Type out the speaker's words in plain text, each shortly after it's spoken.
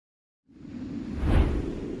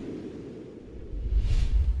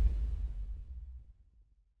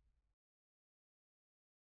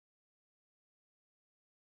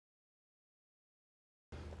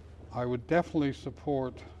I would definitely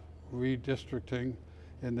support redistricting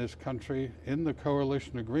in this country. In the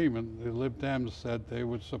coalition agreement, the Lib Dems said they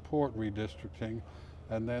would support redistricting,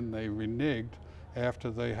 and then they reneged after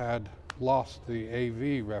they had lost the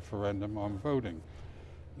AV referendum on voting.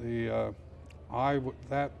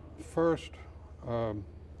 That first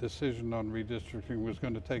decision on redistricting was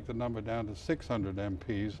going to take the number down to 600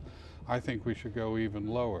 MPs. I think we should go even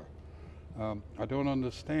lower. I don't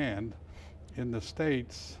understand. In the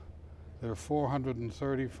states, there are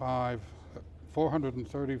 435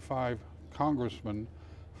 congressmen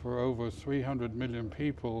for over 300 million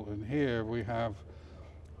people, and here we have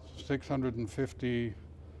 650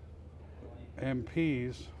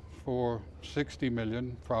 MPs for 60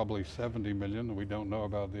 million, probably 70 million. We don't know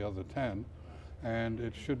about the other 10, and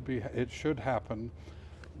it should happen.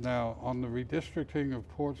 Now, on the redistricting of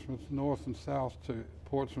Portsmouth North and South to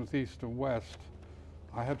Portsmouth East and West,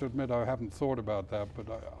 I have to admit I haven't thought about that, but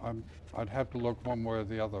I'd have to look one way or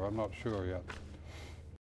the other. I'm not sure yet.